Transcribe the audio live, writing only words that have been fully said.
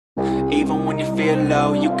Even when you feel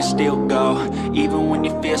low, you can still go. Even when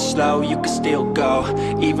you feel slow, you can still go.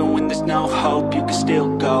 Even when there's no hope, you can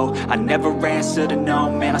still go. I never answer to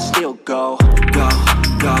no, man, I still go. Go,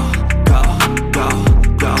 go, go, go,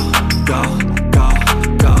 go, go, go, go,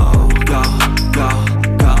 go, go,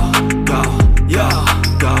 go, go, yo,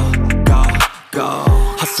 go, go, go.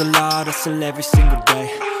 Hustle hard, hustle every single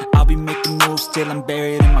day. I'll be making moves till I'm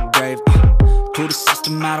buried in my grave. To the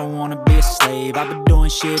system, I don't wanna be a slave. I've been doing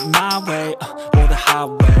shit my way, or the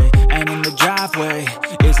highway. And in the driveway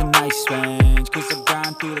is a nice range. Cause I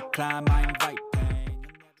grind through the climb, I invite pain.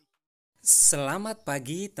 Selamat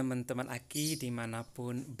pagi teman-teman Aki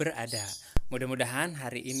dimanapun berada. Mudah-mudahan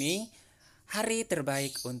hari ini hari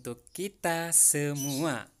terbaik untuk kita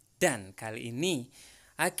semua. Dan kali ini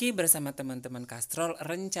Aki bersama teman-teman Kastrol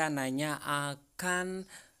rencananya akan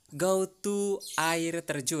go to air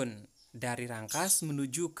terjun dari Rangkas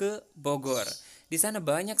menuju ke Bogor. Di sana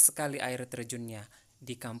banyak sekali air terjunnya.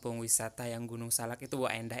 Di kampung wisata yang Gunung Salak itu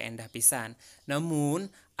wah endah-endah pisan.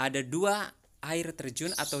 Namun ada dua air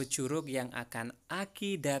terjun atau curug yang akan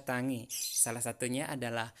Aki datangi. Salah satunya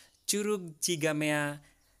adalah Curug Cigamea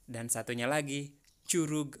dan satunya lagi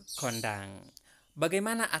Curug Kondang.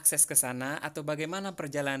 Bagaimana akses ke sana atau bagaimana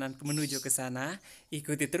perjalanan menuju ke sana?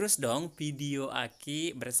 Ikuti terus dong video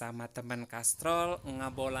Aki bersama teman Kastrol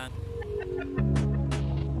ngabolang.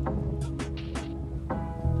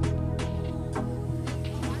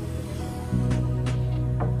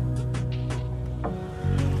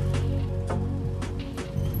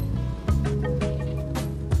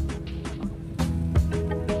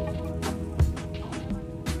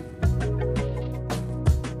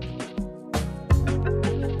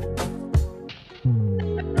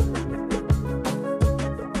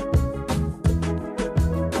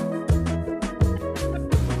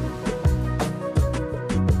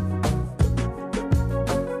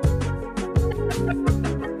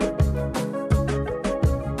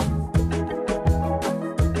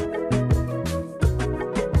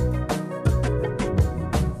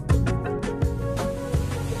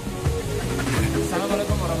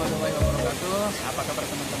 Assalamualaikum warahmatullahi wabarakatuh. Apa kabar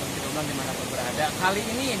teman-teman Curugnya dimanapun berada? Kali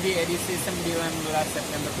ini di edisi 19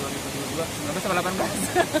 September 2022,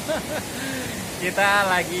 1918 kita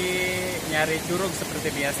lagi nyari curug seperti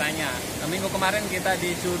biasanya. Minggu kemarin kita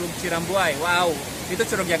di Curug Cirambuai. Wow, itu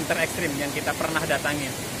curug yang terekstrim yang kita pernah datangin.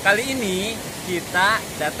 Kali ini kita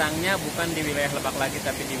datangnya bukan di wilayah Lebak lagi,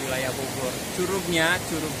 tapi di wilayah Bogor. Curugnya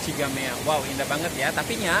Curug Cigamea. Wow, indah banget ya.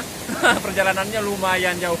 Tapinya perjalanannya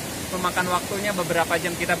lumayan jauh. Memakan waktunya beberapa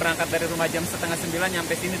jam. Kita berangkat dari rumah jam 8:30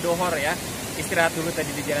 nyampe sini dohor ya. Istirahat dulu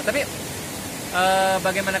tadi di jalan. Tapi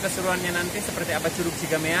bagaimana keseruannya nanti, seperti apa Curug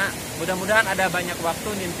Cigamea? Mudah-mudahan ada banyak waktu.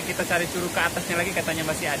 Nanti kita cari curug ke atasnya lagi, katanya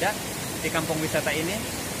masih ada di kampung wisata ini.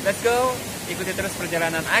 Let's go, ikuti terus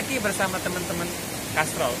perjalanan Aki bersama teman-teman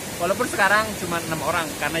Kastrol. Walaupun sekarang cuma 6 orang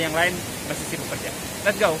karena yang lain masih sibuk kerja.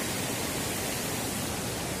 Let's go.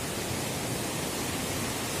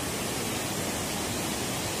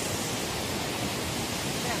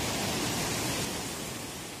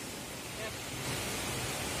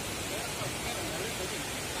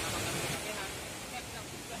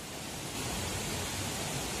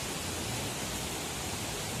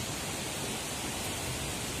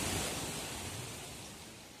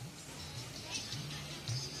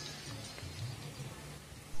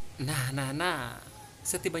 Nah,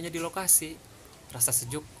 setibanya di lokasi, rasa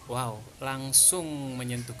sejuk, wow, langsung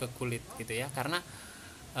menyentuh ke kulit gitu ya, karena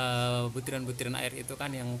butiran-butiran air itu kan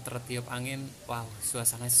yang tertiup angin, wow,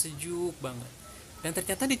 suasana sejuk banget. Dan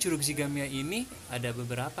ternyata di Curug Cigamea ini ada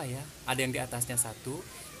beberapa ya, ada yang di atasnya satu,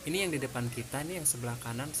 ini yang di depan kita nih yang sebelah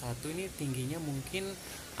kanan satu, ini tingginya mungkin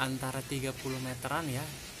antara 30 meteran ya,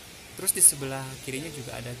 terus di sebelah kirinya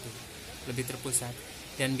juga ada tuh, lebih terpusat.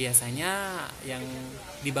 Dan biasanya yang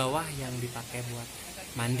di bawah yang dipakai buat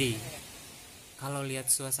mandi. Kalau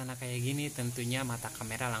lihat suasana kayak gini tentunya mata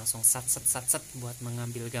kamera langsung sat buat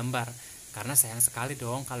mengambil gambar. Karena sayang sekali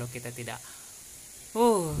dong kalau kita tidak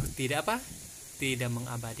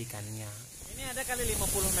mengabadikannya. Ini ada kali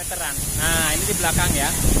 50 meteran. Nah, ini di belakang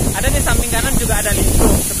ya. Ada di samping kanan juga ada nih,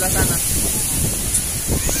 tuh sebelah sana.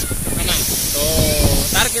 Mana? Tuh,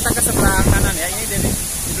 tarik kita ke sebelah kanan ya. Ini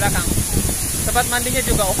di belakang. Tempat mandinya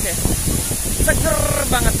juga oke. Seger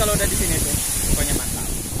banget kalau udah di sini tuh. Pokoknya mantap.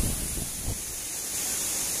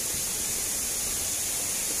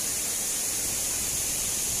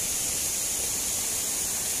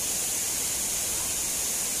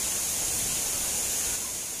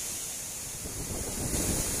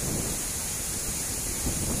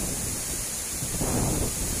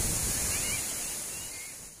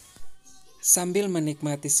 Sambil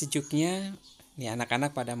menikmati sejuknya, Nih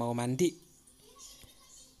anak-anak pada mau mandi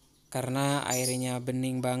karena airnya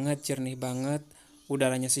bening banget, jernih banget,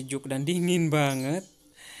 udaranya sejuk dan dingin banget.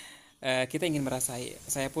 Kita ingin merasai.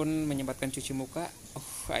 Saya pun menyempatkan cuci muka.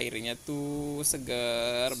 Airnya tuh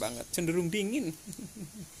segar banget, cenderung dingin.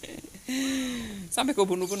 Sampai ke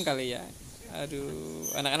ubun-ubun kali ya. Aduh,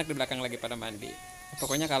 anak-anak di belakang lagi pada mandi.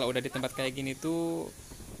 Pokoknya kalau udah di tempat kayak gini tuh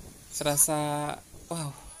serasa wow,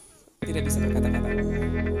 tidak bisa berkata-kata.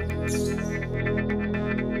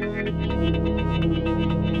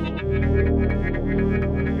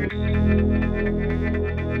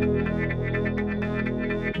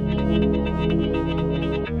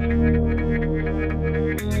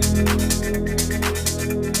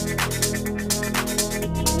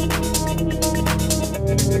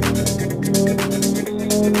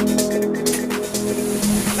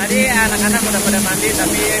 Tadi anak-anak udah pada mandi,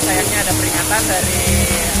 tapi sayangnya ada peringatan dari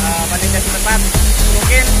panitia setempat,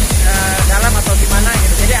 mungkin dalam atau gimana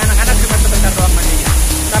gitu. Jadi anak-anak cuma sebentar doang mandinya.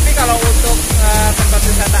 Tapi kalau untuk tempat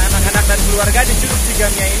wisata anak-anak dan keluarga di Curug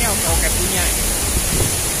Cigamea ini oke punya. Gitu.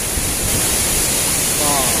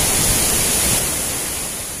 Oh.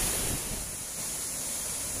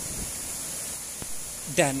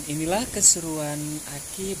 Dan inilah keseruan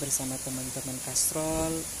Aki bersama teman-teman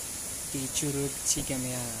kastrol di Curug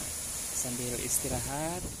Cigamea. Sambil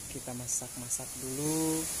istirahat, kita masak-masak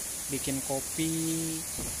dulu, bikin kopi,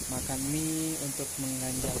 makan mie untuk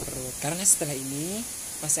mengganjal perut. Karena setelah ini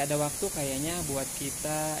masih ada waktu kayaknya buat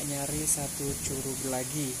kita nyari satu curug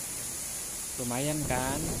lagi. Lumayan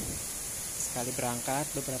kan? Sekali berangkat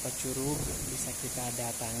beberapa curug bisa kita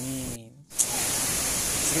datangin.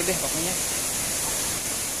 Seru deh pokoknya.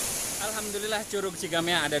 Alhamdulillah Curug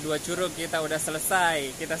Cigamea ada 2 curug, kita udah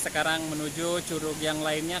selesai. Kita sekarang menuju curug yang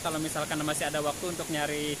lainnya kalau misalkan masih ada waktu untuk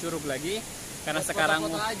nyari curug lagi. Karena buat sekarang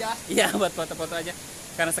foto-foto aja. Iya, buat foto-foto aja.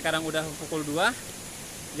 Karena sekarang udah pukul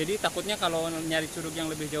 2. Jadi takutnya kalau nyari curug yang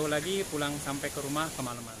lebih jauh lagi pulang sampai ke rumah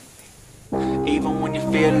kemalaman. Even when you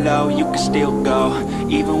feel low, you can still go.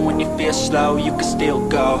 Even when you feel slow, you can still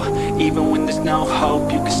go. Even when there's no hope,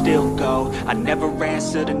 you can still go. I never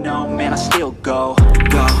answer to no, man, I still go.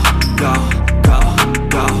 Go, go, go,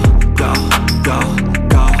 go, go, go,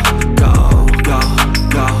 go, go, go,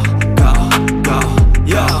 go, go, go,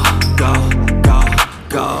 yo, go, go,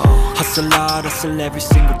 go. Hustle hard, hustle every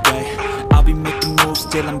single day. I'll be making moves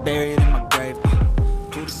till I'm buried in my grave.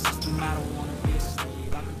 To the system, I don't wanna be a slave.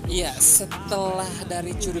 Iya, setelah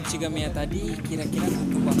dari Curug Cigamea tadi, kira-kira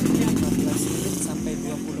butuh waktu 15 menit sampai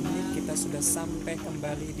 20 menit kita sudah sampai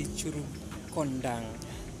kembali di Curug Kondang.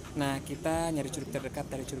 Nah, kita nyari curug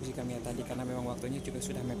terdekat dari Curug Cigamea tadi karena memang waktunya juga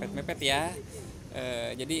sudah mepet-mepet ya.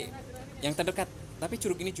 Jadi yang terdekat, tapi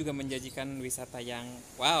curug ini juga menjanjikan wisata yang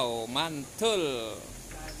wow, mantul.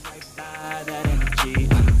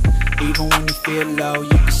 Even when you feel low,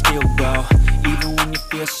 you can still go. Even when you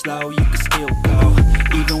feel slow, you can still go.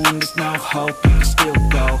 Even when there's no hope, you can still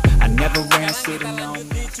go. I never answer to no. Lanjut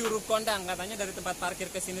di Curug Kondang, katanya dari tempat parkir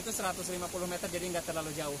ke sini tuh 150 meter, jadi nggak terlalu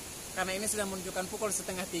jauh. Karena ini sudah menunjukkan pukul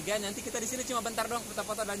 2:30, nanti kita di sini cuma bentar doang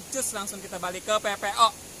foto-foto dan cus langsung kita balik ke PPO.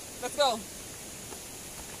 Let's go.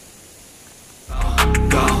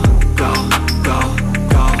 Go, go, go,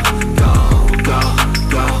 go, go, go,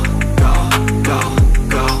 go, go, go,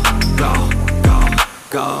 go, go, go,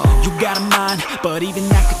 go. You got a mind, but even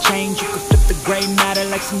that could change. You could flip the gray matter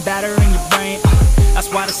like some batter in your brain. That's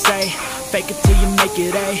why I say, fake it till you make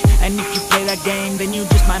it A. And if you play that game, then you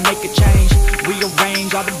just might make a change.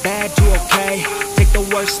 Rearrange all the bad to okay. Take the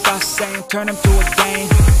worst thoughts saying, turn them to a game.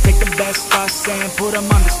 Take the best thoughts saying, put them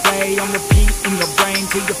on display. On repeat in your brain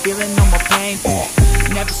till you're feeling no more pain.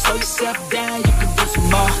 Never slow yourself down, you can do some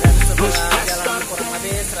more. Push past all Jalan the kurang pain.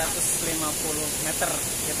 lebih 150 meter,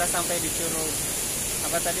 kita sampai di Curug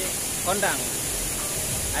apa tadi? Kondang.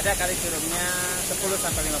 Ada kali curugnya 10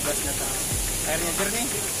 sampai 15 meter. Airnya jernih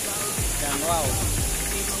dan wow,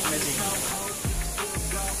 amazing.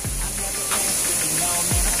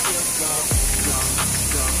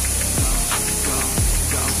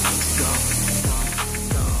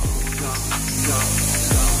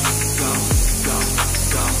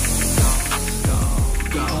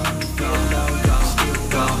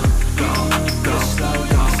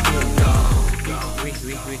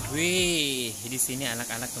 Wih, di sini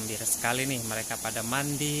anak-anak gembira sekali nih, mereka pada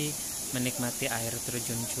mandi, menikmati air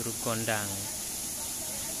terjun Curug Kondang.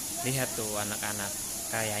 Lihat tuh anak-anak,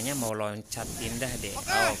 kayaknya mau loncat indah deh.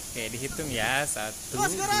 Oke, dihitung ya, 1,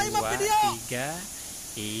 2, 3.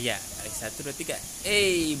 Iya, 1, 2, 3.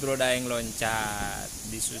 Bro Daeng loncat,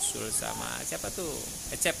 disusul sama siapa tuh?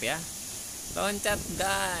 Ecep ya. Loncat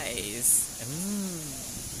guys.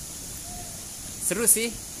 Seru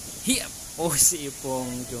sih. Hiap. Oh, si Ipung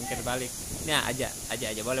jungkir balik. Nah, aja,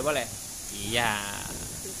 boleh. Iya.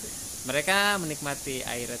 Mereka menikmati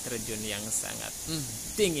air terjun yang sangat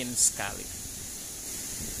dingin sekali.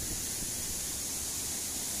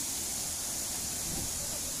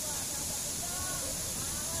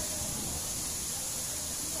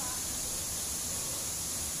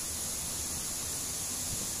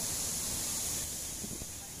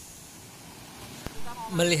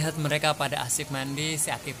 Melihat mereka pada asik mandi,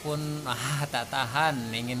 si Aki pun tak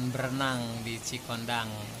tahan ingin berenang di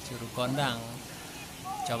Curug Kondang.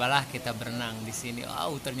 Cobalah kita berenang di sini.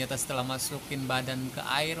 Wow, ternyata setelah masukin badan ke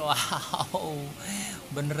air, wow,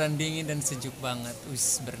 beneran dingin dan sejuk banget.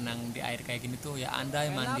 Berenang di air kayak gini tuh ya,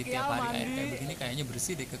 andai mandi tiap hari air kayak begini kayaknya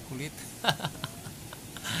bersih deh ke kulit.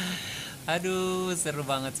 Aduh, seru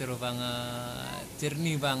banget,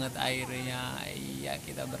 jernih banget airnya. Iya,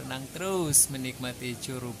 kita berenang terus menikmati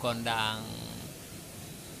Curug Kondang.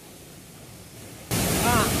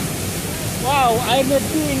 Wow, airnya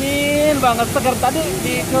dingin banget, segar. Tadi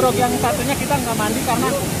di curug yang satunya kita nggak mandi karena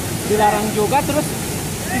dilarang juga, terus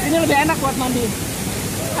di sini lebih enak buat mandi.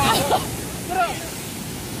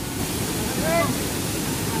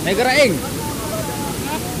 Negara ing.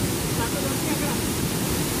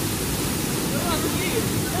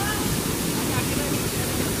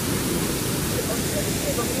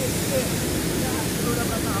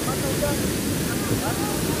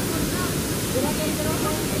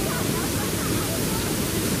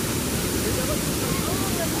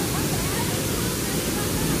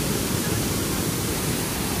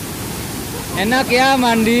 Enak ya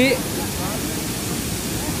mandi.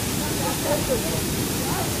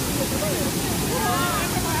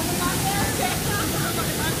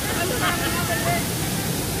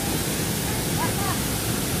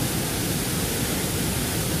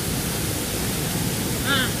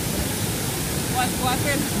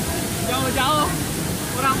 Kuatin jauh-jauh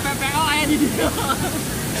kurang PPO aja di dia.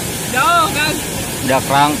 Jauh kan? Udah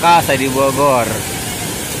kerangka saya di Bogor.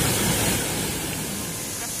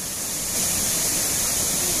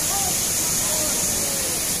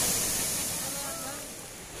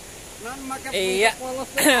 Iya.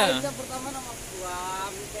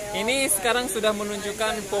 Ini sekarang sudah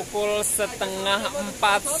menunjukkan pukul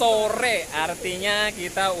 3:30 sore. Artinya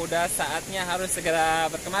kita udah saatnya harus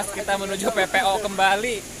segera berkemas. Kita menuju PPO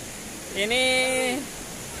kembali. Ini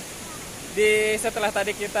setelah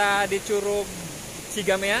tadi kita di Curug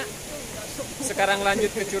Cigamea, sekarang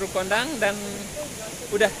lanjut ke Curug Kondang dan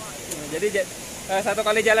udah. Jadi satu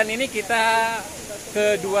kali jalan ini kita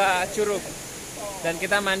ke 2 curug. Dan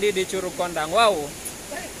kita mandi di Curug Kondang. Wow,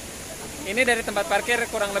 ini dari tempat parkir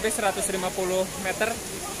kurang lebih 150 meter.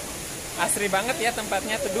 Asri banget ya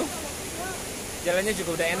tempatnya, teduh. Jalannya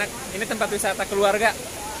juga udah enak. Ini tempat wisata keluarga,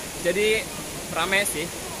 jadi rame sih.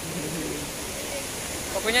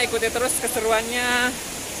 Pokoknya ikuti terus keseruannya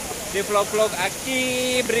di vlog-vlog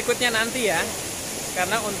Aki berikutnya nanti ya.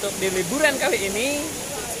 Karena untuk di liburan kali ini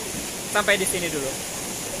sampai di sini dulu.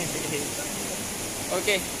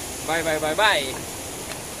 Oke. Bye.